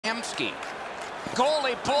Yastrzemski.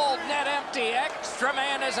 Goalie pulled, net empty, extra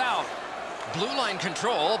man is out. Blue line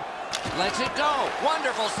control, lets it go.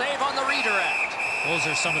 Wonderful save on the redirect. Those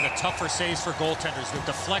are some of the tougher saves for goaltenders with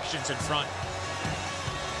deflections in front.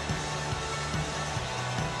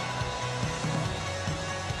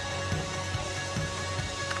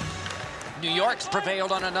 New York's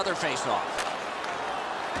prevailed on another faceoff.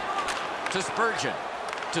 To Spurgeon.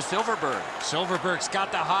 To Silfverberg. Silfverberg's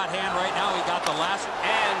got the hot hand right now. He got the last.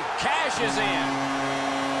 And cashes in.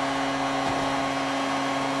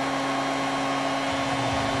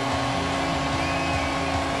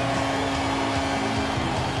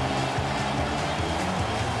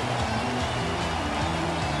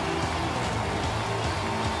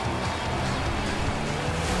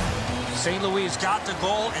 St. Louis got the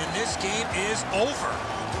goal, and this game is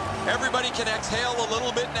over. Everybody can exhale a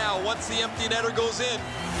little bit now once the empty netter goes in.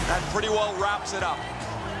 That pretty well wraps it up.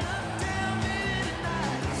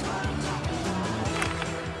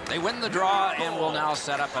 They win the draw and will now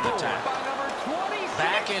set up an attack.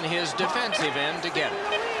 Back in his defensive end to get it.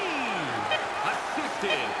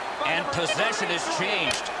 And possession is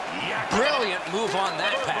changed. Brilliant move on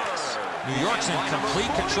that pass. New York's in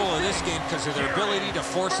complete control of this game because of their ability to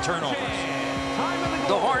force turnovers.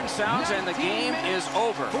 The horn sounds and the game is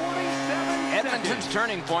over. Edmonton's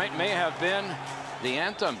turning point may have been the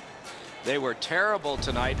anthem. They were terrible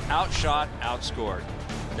tonight, outshot, outscored.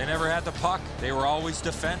 They never had the puck. They were always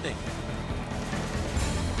defending.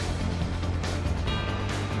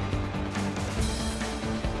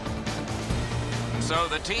 So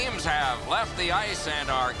the teams have left the ice and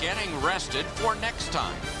are getting rested for next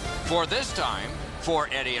time. For this time, for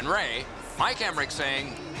Eddie and Ray, Mike Emmerich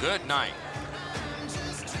saying good night.